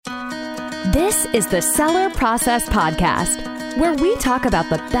This is the Seller Process Podcast, where we talk about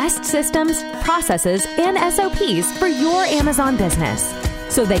the best systems, processes, and SOPs for your Amazon business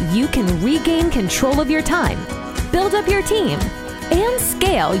so that you can regain control of your time, build up your team, and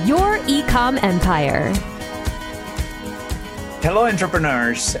scale your e-com empire. Hello,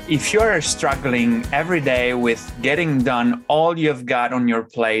 entrepreneurs. If you're struggling every day with getting done all you've got on your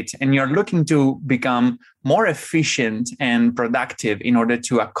plate and you're looking to become more efficient and productive in order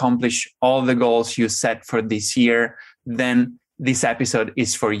to accomplish all the goals you set for this year, then this episode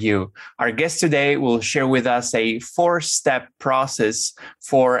is for you. Our guest today will share with us a 4-step process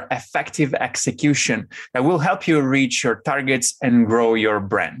for effective execution that will help you reach your targets and grow your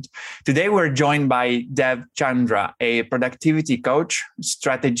brand. Today, we're joined by Dev Chandra, a productivity coach,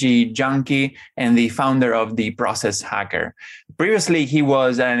 strategy junkie, and the founder of The Process Hacker. Previously, he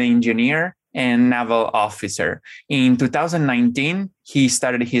was an engineer and naval officer. In 2019, he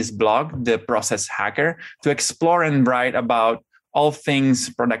started his blog, The Process Hacker, to explore and write about all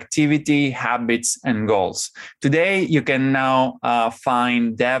things productivity, habits, and goals. Today, you can now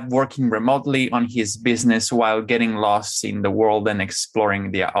find Dev working remotely on his business while getting lost in the world and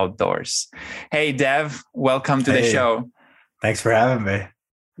exploring the outdoors. Hey, Dev, welcome to the show. Thanks for having me.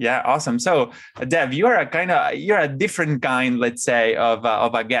 Yeah, awesome. So, Dev, you're a different kind, let's say, of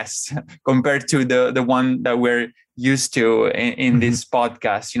a guest compared to the one that we're used to in this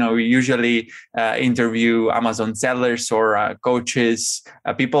podcast. You know, we usually interview Amazon sellers or coaches,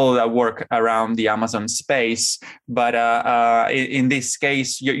 people that work around the Amazon space. But in this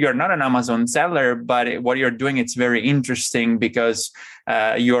case, you're not an Amazon seller, but what you're doing, it's very interesting because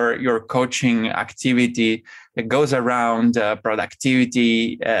your coaching activity, it goes around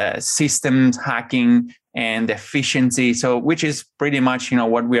productivity, systems hacking, and efficiency. So, which is pretty much,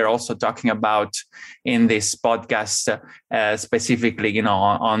 what we are also talking about in this podcast, specifically,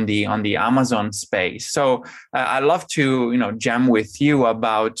 on the Amazon space. So, I love to, jam with you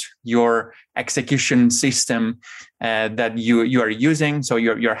about your execution system that you are using. So,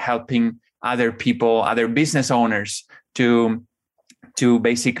 you're helping other people, other business owners to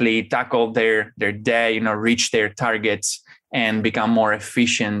basically tackle their day, reach their targets and become more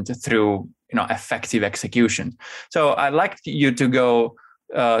efficient through effective execution. So I'd like you to go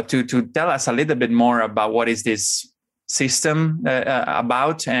to tell us a little bit more about what is this system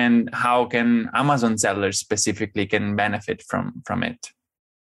about and how can Amazon sellers specifically can benefit from it.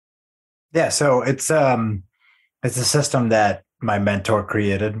 Yeah, so it's a system that my mentor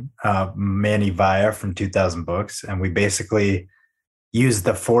created, Manny Vaya from 2000 Books, and we basically use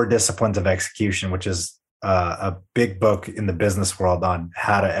the 4 disciplines of execution, which is a big book in the business world on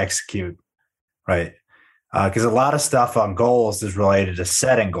how to execute. Right. Because a lot of stuff on goals is related to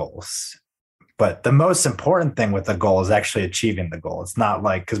setting goals. But the most important thing with the goal is actually achieving the goal. It's not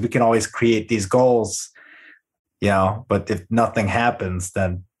like, because we can always create these goals, but if nothing happens,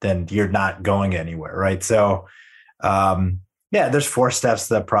 then you're not going anywhere. Right. So, there's 4 steps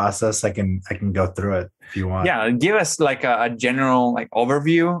to the process. I can go through it if you want. Yeah. Give us like a general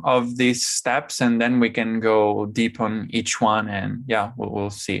overview of these steps, and then we can go deep on each one. And we'll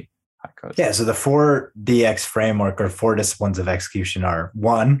see. Yeah, so the 4DX framework or 4 disciplines of execution are: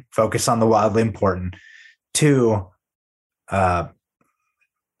 1, focus on the wildly important; 2,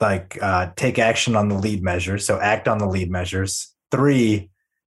 take action on the lead measures, so act on the lead measures; 3,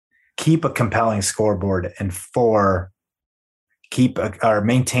 keep a compelling scoreboard; and 4,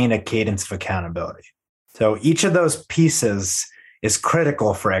 maintain a cadence of accountability. So each of those pieces is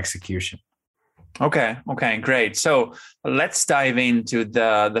critical for execution. Okay, great. So let's dive into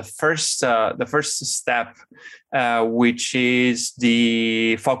the first step, which is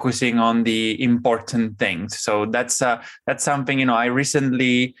the focusing on the important things. So that's something, I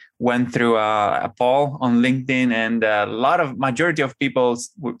recently went through a poll on LinkedIn, and majority of people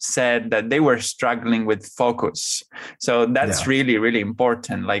said that they were struggling with focus. So that's really, really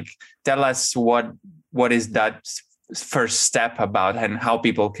important. Like, tell us what is that first step about and how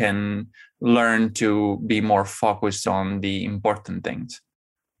people can learn to be more focused on the important things.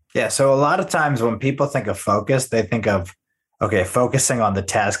 Yeah. So a lot of times when people think of focus, they think of, focusing on the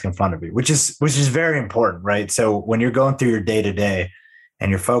task in front of you, which is very important, right? So when you're going through your day to day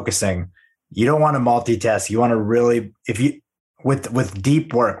and you're focusing, you don't want to multitask. You want to really, with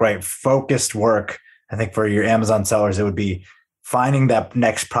deep work, right? Focused work. I think for your Amazon sellers, it would be finding that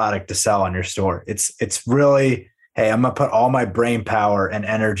next product to sell on your store. It's really, hey, I'm going to put all my brain power and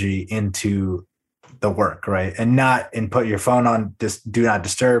energy into the work, right? And put your phone on, just do not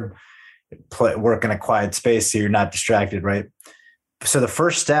disturb, work in a quiet space so you're not distracted, right? So the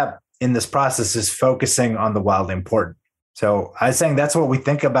first step in this process is focusing on the wildly important. So I was saying that's what we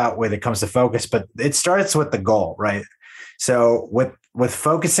think about when it comes to focus, but it starts with the goal, right? So with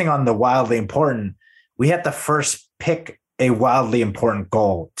focusing on the wildly important, we have to first pick a wildly important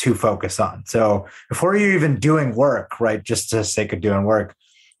goal to focus on. So before you're even doing work, right, just for the sake of doing work,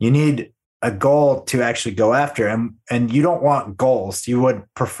 you need a goal to actually go after. And you don't want goals. You would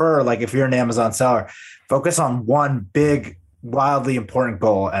prefer, like if you're an Amazon seller, focus on one big, wildly important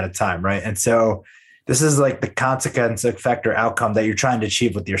goal at a time, right? And so this is like the consequence, effect, or outcome that you're trying to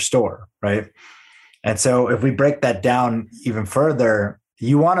achieve with your store, right? And so if we break that down even further,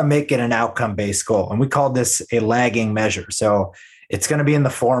 you want to make it an outcome-based goal. And we call this a lagging measure. So it's going to be in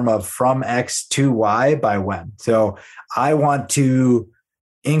the form of from X to Y by when. So I want to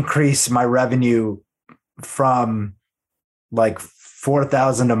increase my revenue from like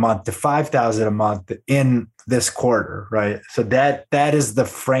 4,000 a month to 5,000 a month in this quarter, right? So that is the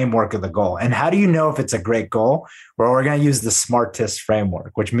framework of the goal. And how do you know if it's a great goal? Well, we're going to use the SMARTIST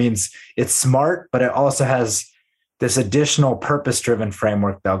framework, which means it's smart, but it also has this additional purpose-driven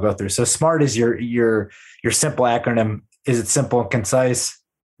framework that I'll go through. So SMART is your simple acronym. Is it simple and concise,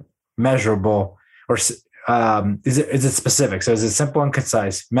 measurable, or is it specific? So is it simple and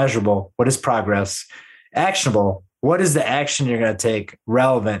concise, measurable? What is progress? Actionable? What is the action you're going to take?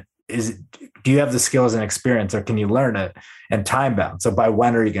 Relevant? Do you have the skills and experience, or can you learn it? And time bound. So by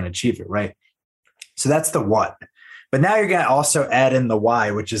when are you going to achieve it, right? So that's the what. But now you're going to also add in the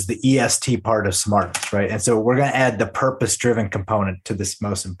why, which is the EST part of SMART, right? And so we're going to add the purpose-driven component to this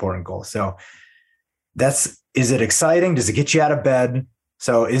most important goal. So is it exciting? Does it get you out of bed?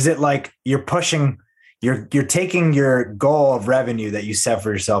 So is it like you're taking your goal of revenue that you set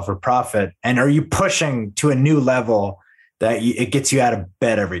for yourself or profit, and are you pushing to a new level that it gets you out of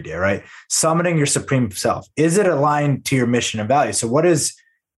bed every day, right? Summoning your supreme self. Is it aligned to your mission and value? So what is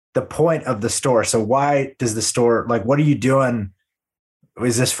the point of the store? So why does the store, like, what are you doing?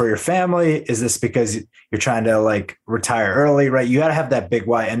 Is this for your family? Is this because you're trying to like retire early, right? You got to have that big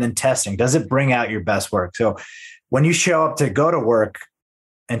why. And then testing. Does it bring out your best work? So when you show up to go to work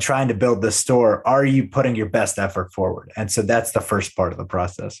and trying to build the store, are you putting your best effort forward? And so that's the first part of the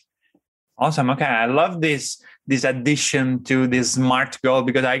process. Awesome. Okay. I love this addition to this SMART goal,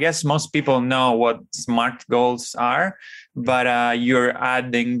 because I guess most people know what SMART goals are, but you're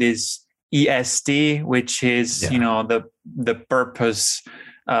adding this EST, which is, the purpose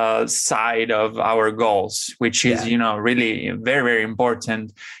side of our goals, which is, really very, very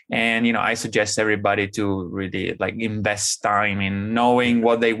important. And, I suggest everybody to really like invest time in knowing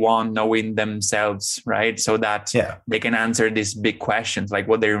what they want, knowing themselves, right? So that they can answer these big questions, like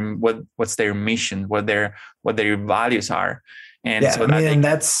what's their mission, what their values are. And so with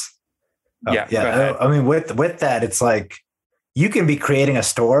that, it's like, you can be creating a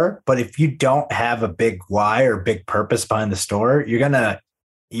store, but if you don't have a big why or big purpose behind the store, you're going to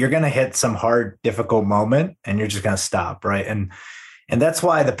hit some hard, difficult moment and you're just going to stop. Right. And that's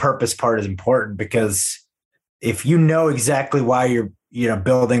why the purpose part is important, because if you know exactly why you're,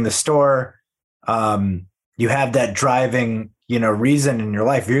 building the store, you have that driving, reason in your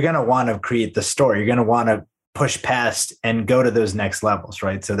life, you're going to want to create the store. You're going to want to push past and go to those next levels.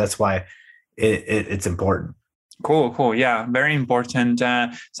 Right. So that's why it's important. Cool. Yeah, very important.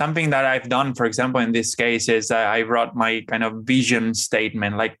 Something that I've done, for example, in this case is I wrote my kind of vision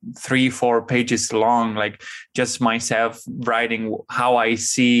statement, like 3-4 pages long, like just myself writing how I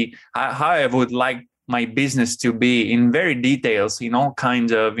see, how I would like my business to be in very details, in all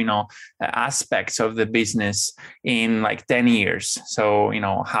kinds of, aspects of the business in like 10 years. So,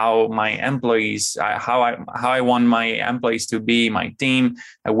 how my employees, how I want my employees to be, my team,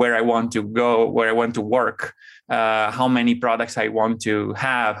 where I want to go, where I want to work, how many products I want to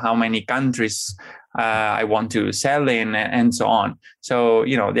have, how many countries I want to sell in, and so on. So,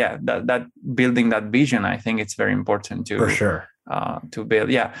 that building that vision, I think it's very important to, for sure, to build.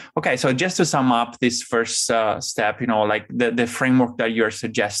 Yeah. Okay. So just to sum up this first step, like the framework that you're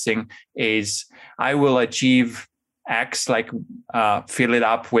suggesting is, I will achieve X, like fill it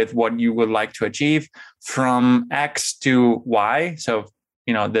up with what you would like to achieve from X to Y. So,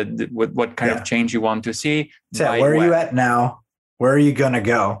 what kind of change you want to see. So where are you at now? Where are you going to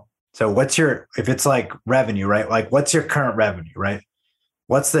go? So if it's like revenue, right? Like what's your current revenue, right?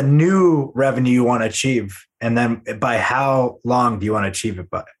 What's the new revenue you want to achieve? And then by how long do you want to achieve it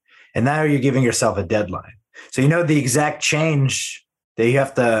by? And now you're giving yourself a deadline. So the exact change that you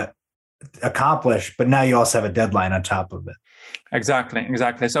have to accomplish, but now you also have a deadline on top of it.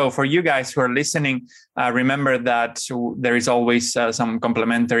 Exactly. So for you guys who are listening, remember that there is always some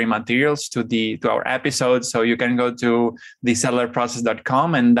complementary materials to our episodes. So you can go to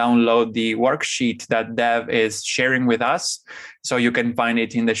thesellerprocess.com and download the worksheet that Dev is sharing with us. So you can find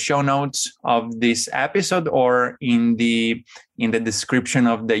it in the show notes of this episode or in the description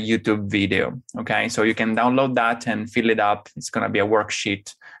of the YouTube video. Okay, so you can download that and fill it up. It's going to be a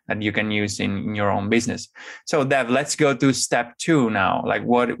worksheet that you can use in your own business. So Dev, let's go to step 2 now. Like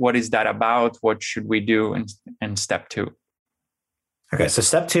what is that about? What should we do in step 2? Okay, so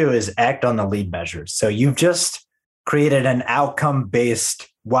step 2 is act on the lead measures. So you've just created an outcome-based,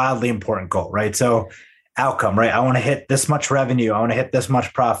 wildly important goal, right? So outcome, right? I want to hit this much revenue. I want to hit this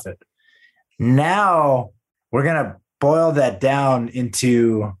much profit. Now we're going to boil that down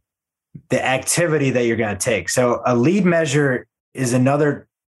into the activity that you're going to take. So a lead measure is another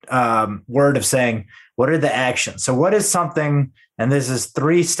word of saying, what are the actions? So what is something, and this is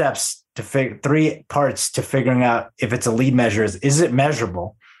 3 steps to 3 parts to figuring out if it's a lead measure. Is it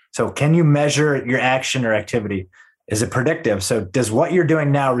measurable? So can you measure your action or activity? Is it predictive? So does what you're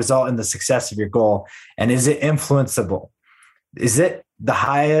doing now result in the success of your goal? And is it influenceable? Is it a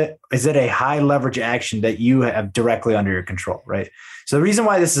high leverage action that you have directly under your control, right? So the reason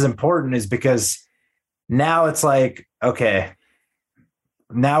why this is important is because now it's like, okay,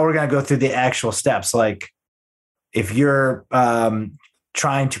 now we're going to go through the actual steps. Like if you're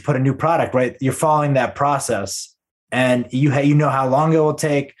trying to put a new product, right, you're following that process and you know how long it will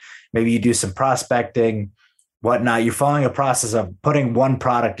take. Maybe you do some prospecting, whatnot. You're following a process of putting one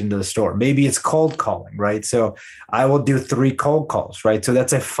product into the store. Maybe it's cold calling, right? So I will do 3 cold calls, right? So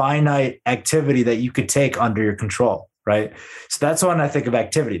that's a finite activity that you could take under your control, right? So that's when I think of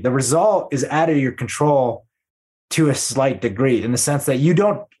activity. The result is out of your control to a slight degree in the sense that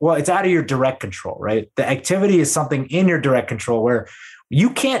it's out of your direct control, right? The activity is something in your direct control where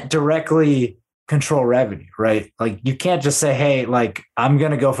you can't directly control revenue, right? Like you can't just say, hey, like I'm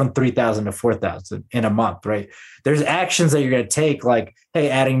going to go from 3,000 to 4,000 in a month, right? There's actions that you're going to take like, hey,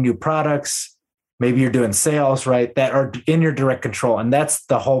 adding new products, maybe you're doing sales, right? That are in your direct control. And that's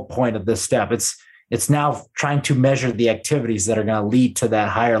the whole point of this step. It's now trying to measure the activities that are going to lead to that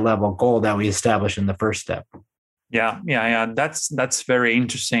higher level goal that we established in the first step. Yeah. That's very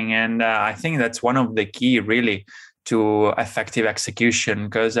interesting. And I think that's one of the key really to effective execution,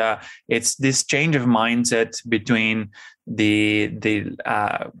 because it's this change of mindset between the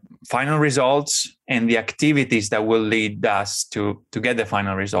final results and the activities that will lead us to get the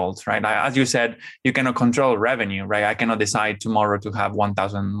final results, right? As you said, you cannot control revenue, right? I cannot decide tomorrow to have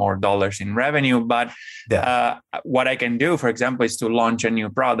 $1,000 more in revenue, but what I can do, for example, is to launch a new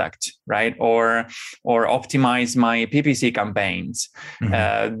product, right? Or optimize my PPC campaigns,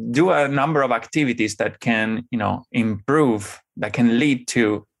 do a number of activities that can, improve, that can lead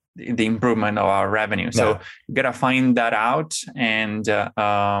to the improvement of our revenue. So you got to find that out and,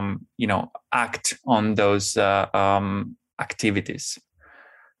 act on those activities.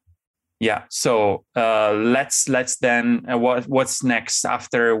 Yeah. So let's then, what's next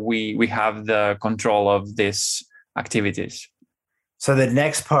after we have the control of these activities? So the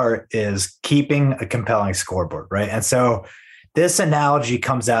next part is keeping a compelling scoreboard, right? And so this analogy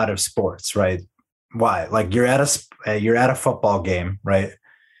comes out of sports, right? Why? Like you're at a football game, right?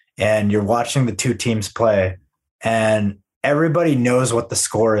 And you're watching the 2 teams play and everybody knows what the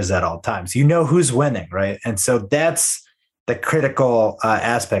score is at all times. You know who's winning, right? And so that's the critical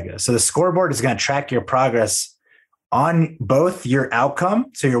aspect of it. So the scoreboard is going to track your progress on both your outcome,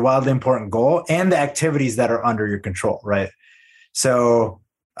 so your wildly important goal, and the activities that are under your control, right? So,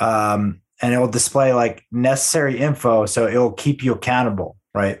 and it will display like necessary info. So it will keep you accountable,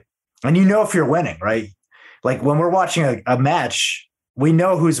 right? And if you're winning, right? Like when we're watching a match, we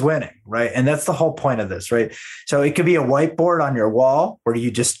know who's winning, right? And that's the whole point of this, right? So it could be a whiteboard on your wall where you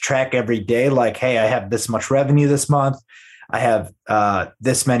just track every day, like, hey, I have this much revenue this month. I have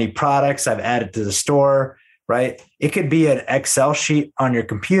this many products I've added to the store, right? It could be an Excel sheet on your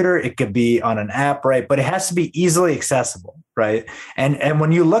computer. It could be on an app, right? But it has to be easily accessible, right? And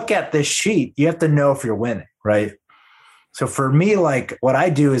when you look at this sheet, you have to know if you're winning, right? So for me, like what I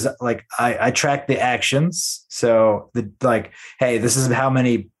do is like I track the actions. So hey, this is how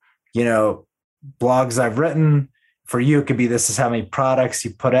many, blogs I've written. For you, it could be this is how many products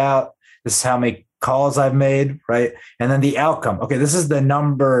you put out. This is how many calls I've made, right? And then the outcome. Okay, this is the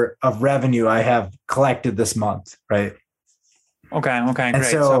number of revenue I have collected this month, right? Okay, and great.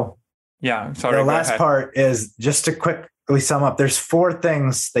 So sorry. The last part is just to quickly sum up. There's 4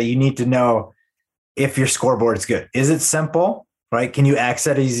 things that you need to know if your scoreboard is good. Is it simple? right? Can you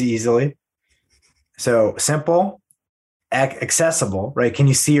access it easily? So simple, accessible, right? Can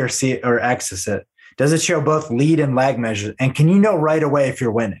you see or access it? Does it show both lead and lag measures? And can you know right away if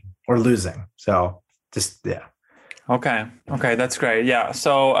you're winning or losing? So just, yeah. Okay, that's great. Yeah.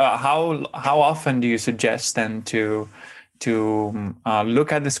 So how often do you suggest then to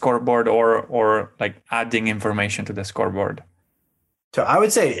look at the scoreboard or like adding information to the scoreboard? So I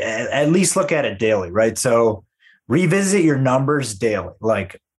would say at least look at it daily, right? So revisit your numbers daily,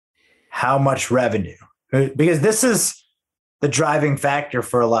 like how much revenue, because this is the driving factor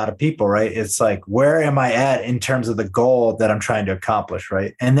for a lot of people, right? It's like, where am I at in terms of the goal that I'm trying to accomplish,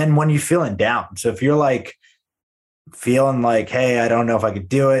 right? And then when you're feeling down, so if you're like feeling like, hey, I don't know if I could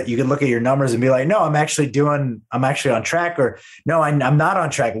do it, you could look at your numbers and be like, no, I'm actually on track, or no, I'm not on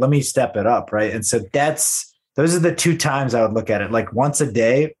track. Let me step it up, right? And so those are the two times I would look at it, like once a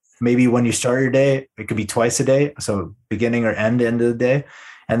day, maybe when you start your day, it could be twice a day. So beginning or end of the day.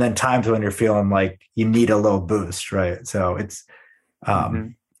 And then times when you're feeling like you need a little boost, right? So it's,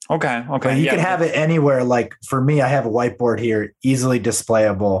 okay. But you can have it anywhere. Like for me, I have a whiteboard here, easily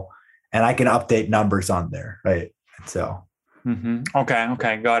displayable, and I can update numbers on there, right? So.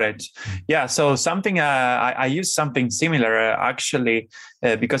 Okay, got it. Yeah, so something I use something similar actually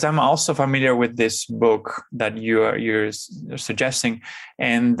because I'm also familiar with this book that you're suggesting,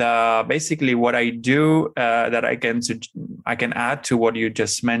 and basically what I do that I can add to what you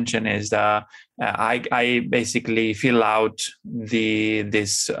just mentioned is I basically fill out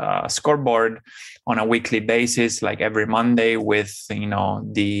this scoreboard on a weekly basis, like every Monday, with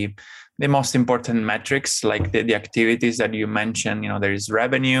the most important metrics, like the activities that you mentioned. There is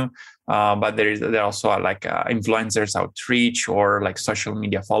revenue, but there also are like influencers outreach or like social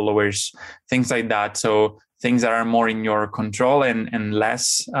media followers, things like that. So things that are more in your control and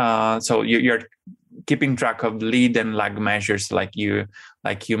less. So you're keeping track of lead and lag measures, like you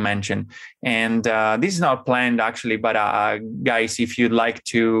mentioned. And this is not planned actually, but guys, if you'd like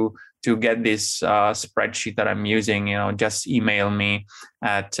to get this spreadsheet that I'm using, just email me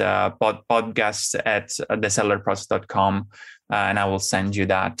at podcast@thesellerprocess.com, and I will send you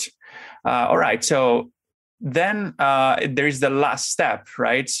that. All right. So then there is the last step,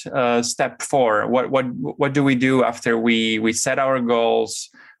 right? Step 4. What do we do after we set our goals?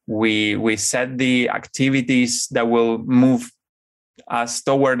 We set the activities that will move us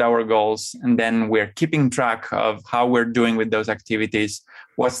toward our goals, and then we're keeping track of how we're doing with those activities.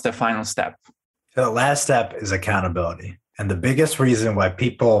 What's the final step? So the last step is accountability. And the biggest reason why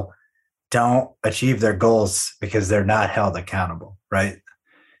people don't achieve their goals because they're not held accountable, right?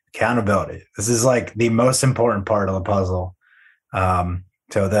 Accountability. This is like the most important part of the puzzle.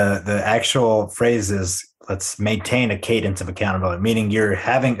 So the actual phrase is, let's maintain a cadence of accountability, meaning you're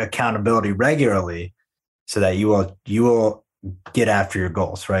having accountability regularly so that you will get after your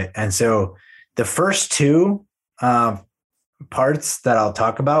goals, right? And so the first two parts that I'll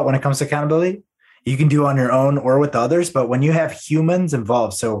talk about when it comes to accountability, you can do on your own or with others. But when you have humans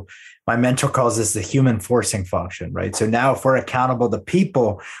involved, so my mentor calls this the human forcing function, right? So now if we're accountable to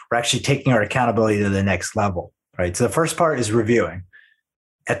people, we're actually taking our accountability to the next level, right? So the first part is reviewing.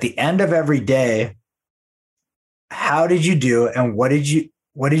 At the end of every day, how did you do and what did you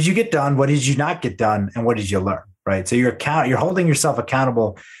get done? What did you not get done? And what did you learn, right? So you're holding yourself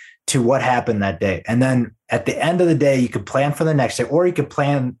accountable to what happened that day. And then at the end of the day, you could plan for the next day, or you could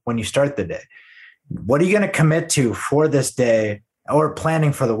plan when you start the day. What are you going to commit to for this day, or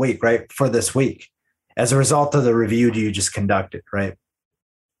planning for the week, right? For this week, as a result of the review you just conducted, right?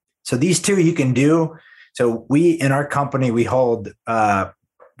 So these two you can do. So in our company, we hold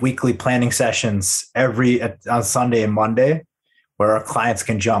weekly planning sessions on Sunday and Monday, where our clients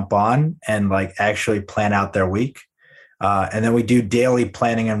can jump on and like actually plan out their week. And then we do daily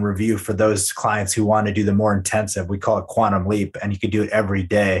planning and review for those clients who want to do the more intensive. We call it Quantum Leap, and you can do it every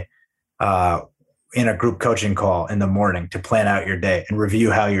day in a group coaching call in the morning to plan out your day and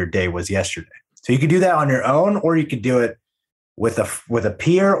review how your day was yesterday. So you could do that on your own, or you could do it with a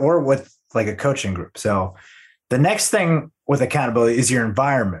peer or with like a coaching group. So the next thing with accountability is your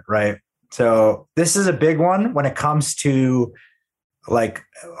environment, right? So this is a big one when it comes to like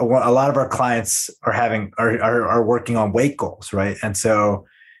a lot of our clients are working on weight goals, right? And so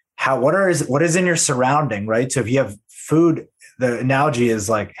what is in your surrounding, right? So if you have food, the analogy is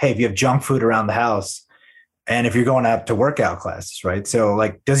like, hey, if you have junk food around the house, and if you're going out to workout classes, right? So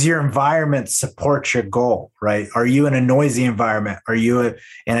like, does your environment support your goal, right? Are you in a noisy environment? Are you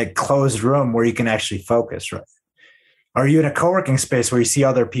in a closed room where you can actually focus, right? Are you in a co-working space where you see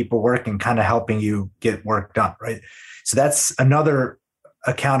other people working, kind of helping you get work done, right? So that's another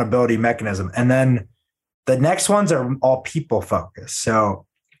accountability mechanism. And then The next ones are all people focused. So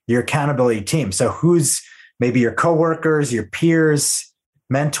your accountability team. So who's maybe your coworkers, your peers,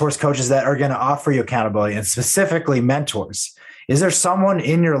 mentors, coaches that are going to offer you accountability, and specifically mentors. Is there someone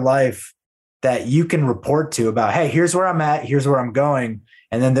in your life that you can report to about, hey, here's where I'm at, here's where I'm going,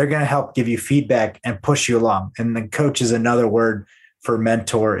 and then they're going to help give you feedback and push you along. And then coach is another word for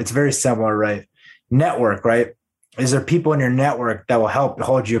mentor. It's very similar, right? Network, right? Is there people in your network that will help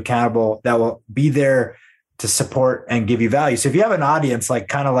hold you accountable, that will be there to support and give you value? So if you have an audience like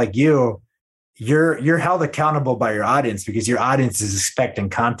kind of like you're held accountable by your audience because your audience is expecting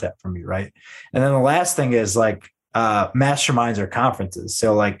content from you, right? And then the last thing is like masterminds or conferences.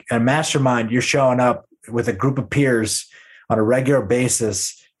 So like a mastermind, you're showing up with a group of peers on a regular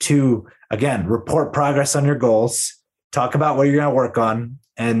basis to, again, report progress on your goals, talk about what you're going to work on,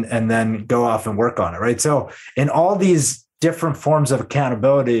 and then go off and work on it, right? So in all these different forms of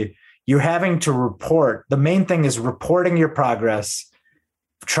accountability, you're having to report. The main thing is reporting your progress,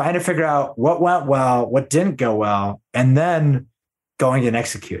 trying to figure out what went well, what didn't go well, and then going and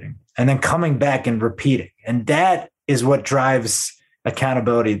executing, and then coming back and repeating. And that is what drives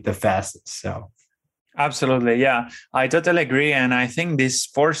accountability the fastest. So absolutely. Yeah, I totally agree. And I think this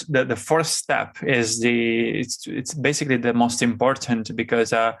the fourth step is it's basically the most important,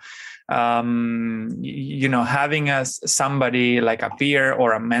 because having somebody like a peer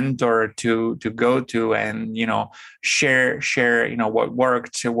or a mentor to go to and share what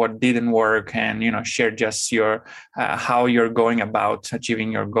worked, what didn't work, and share just your how you're going about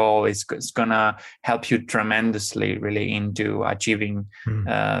achieving your goal is gonna help you tremendously really into achieving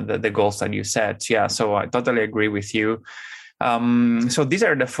the goals that you set. Yeah, so I totally agree with you. So these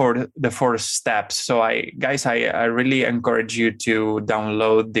are the four steps. So I really encourage you to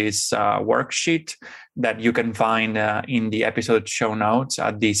download this worksheet that you can find in the episode show notes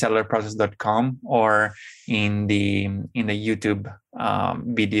at thesellerprocess.com or in the YouTube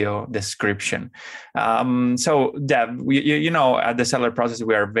video description. So Dev, at the Seller Process,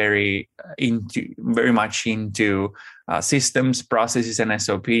 we are very much into systems, processes, and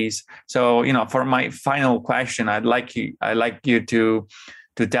SOPs. So, for my final question, I'd like you to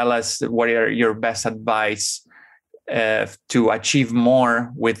tell us what are your best advice to achieve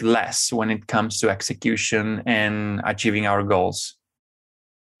more with less when it comes to execution and achieving our goals.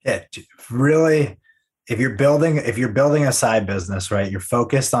 Yeah, really. If you're building a side business, right? You're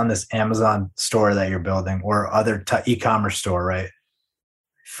focused on this Amazon store that you're building or other e-commerce store, right?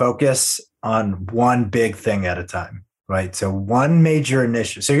 Focus on one big thing at a time, right? So one major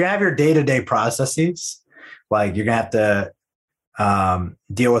initiative. So you're gonna have your day-to-day processes, like you're gonna have to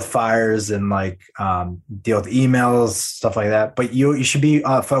deal with fires and deal with emails, stuff like that. But you should be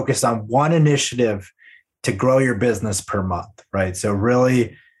focused on one initiative to grow your business per month, right? So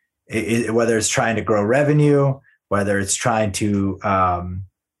really, whether it's trying to grow revenue, whether it's trying to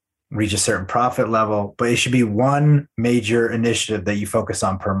reach a certain profit level, but it should be one major initiative that you focus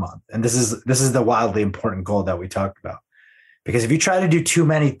on per month. And this is the wildly important goal that we talked about. Because if you try to do too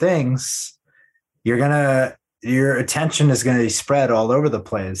many things, your attention is going to be spread all over the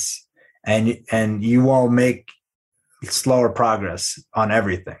place, and you won't make slower progress on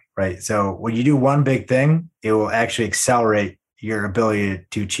everything, right? So when you do one big thing, it will actually accelerate your ability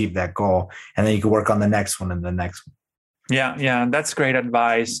to achieve that goal. And then you can work on the next one and the next one. Yeah, that's great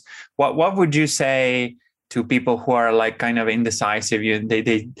advice. What would you say to people who are like kind of indecisive?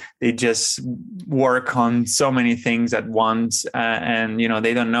 They just work on so many things at once, and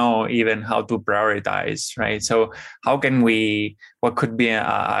they don't know even how to prioritize, right? So what could be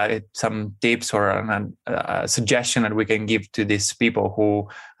some tips or a suggestion that we can give to these people who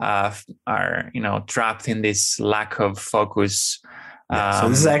are trapped in this lack of focus? So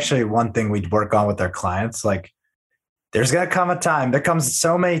this is actually one thing we'd work on with our clients. Like, there's going to come a time, there comes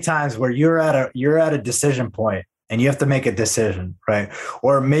so many times where you're at a decision point and you have to make a decision, right?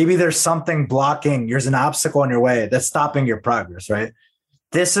 Or maybe there's something blocking, there's an obstacle in your way that's stopping your progress, right?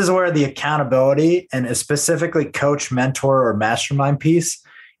 This is where the accountability and specifically coach, mentor, or mastermind piece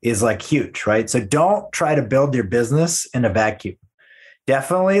is like huge, right? So don't try to build your business in a vacuum.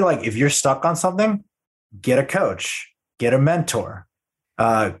 Definitely, like if you're stuck on something, get a coach, get a mentor,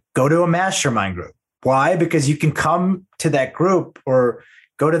 go to a mastermind group. Why? Because you can come to that group or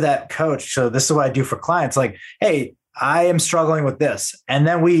go to that coach. So this is what I do for clients. Like, hey, I am struggling with this. And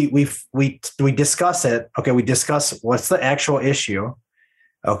then we discuss it. Okay. We discuss what's the actual issue.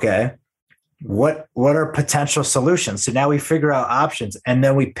 Okay. What are potential solutions? So now we figure out options, and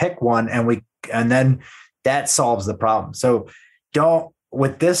then we pick one, and then that solves the problem. So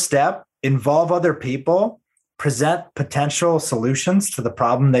with this step, involve other people, present potential solutions to the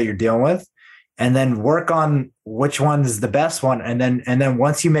problem that you're dealing with, and then work on which one is the best one. And then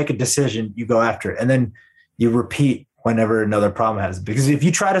once you make a decision, you go after it. And then you repeat whenever another problem has. Because if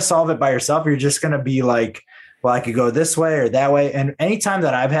you try to solve it by yourself, you're just going to be like, well, I could go this way or that way. And anytime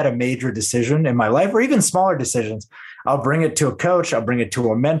that I've had a major decision in my life, or even smaller decisions, I'll bring it to a coach, I'll bring it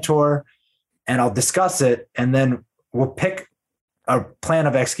to a mentor, and I'll discuss it. And then we'll pick a plan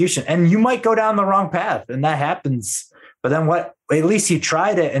of execution. And you might go down the wrong path, and that happens. But then at least you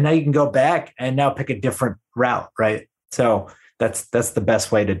tried it, and now you can go back and now pick a different route, right? So that's the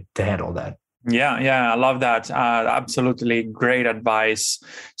best way to handle that. Yeah, I love that. Absolutely great advice.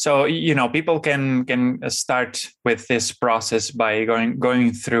 So, people can start with this process by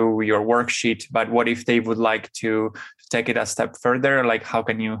going through your worksheet. But what if they would like to take it a step further? Like, how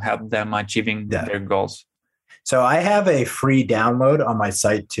can you help them achieving their goals? So I have a free download on my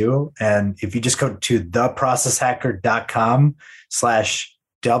site too. And if you just go to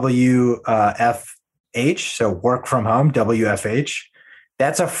theprocesshacker.com/WFH, so work from home, WFH,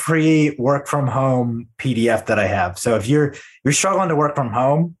 that's a free work from home PDF that I have. So if you're struggling to work from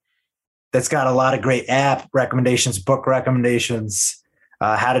home, that's got a lot of great app recommendations, book recommendations,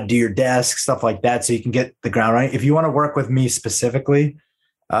 how to do your desk, stuff like that. So you can get the ground running. If you want to work with me specifically,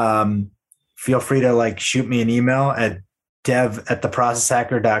 feel free to shoot me an email at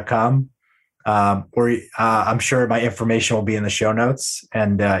dev@theprocesshacker.com. Or I'm sure my information will be in the show notes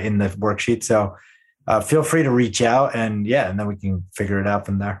and in the worksheet. So feel free to reach out and then we can figure it out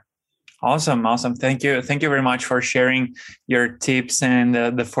from there. Awesome. Thank you very much for sharing your tips and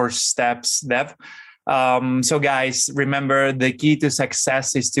the 4 steps, Dev. So guys, remember, the key to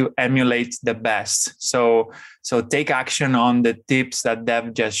success is to emulate the best. So take action on the tips that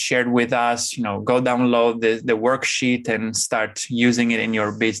Dev just shared with us. Go download the worksheet and start using it in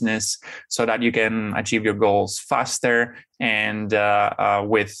your business so that you can achieve your goals faster and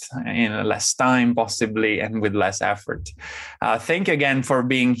in less time, possibly, and with less effort. Thank you again for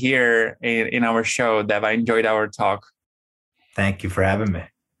being here in our show, Dev. I enjoyed our talk. Thank you for having me.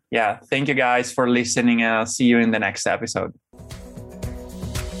 Yeah, thank you guys for listening, and I'll see you in the next episode.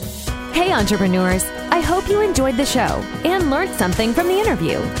 Hey, entrepreneurs. I hope you enjoyed the show and learned something from the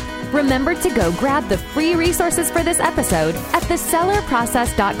interview. Remember to go grab the free resources for this episode at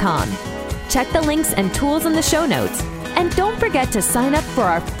thesellerprocess.com. Check the links and tools in the show notes. And don't forget to sign up for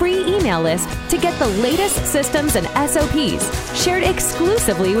our free email list to get the latest systems and SOPs shared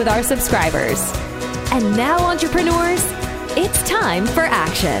exclusively with our subscribers. And now, entrepreneurs, it's time for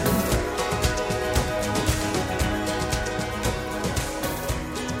action.